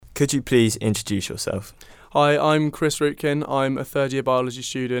Could you please introduce yourself? Hi, I'm Chris Rootkin. I'm a third-year biology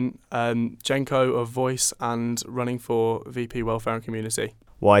student, Genco of Voice and running for VP Welfare and Community.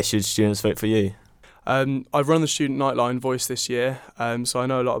 Why should students vote for you? I've run the Student Nightline Voice this year, so I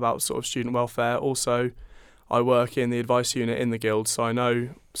know a lot about sort of student welfare. Also, I work in the advice unit in the Guild, so I know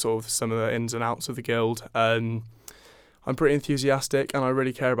sort of some of the ins and outs of the Guild. I'm pretty enthusiastic and I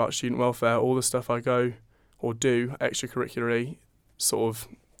really care about student welfare. All the stuff I go or do extracurricularly sort of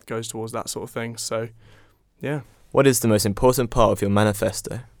goes towards that sort of thing. So, yeah. What is the most important part of your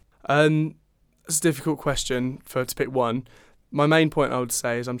manifesto? It's a difficult question to pick one. My main point I would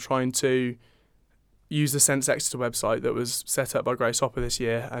say is I'm trying to use the Sense Exeter website that was set up by Grace Hopper this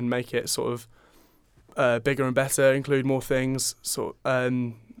year and make it sort of bigger and better, include more things,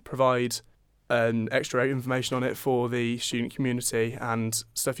 provide extra information on it for the student community and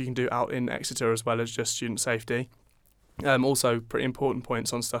stuff you can do out in Exeter as well as just student safety. Also pretty important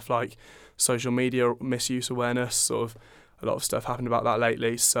points on stuff like social media misuse awareness, sort of a lot of stuff happened about that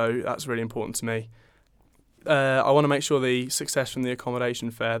lately, so that's really important to me. I want to make sure the success from the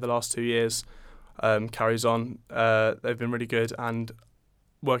accommodation fair the last 2 years carries on. They've been really good, and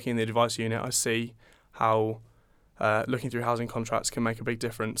working in the advice unit I see how looking through housing contracts can make a big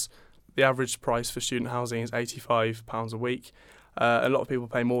difference. The average price for student housing is £85 a week. A lot of people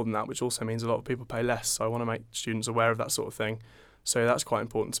pay more than that, which also means a lot of people pay less, so I want to make students aware of that sort of thing. So that's quite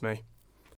important to me.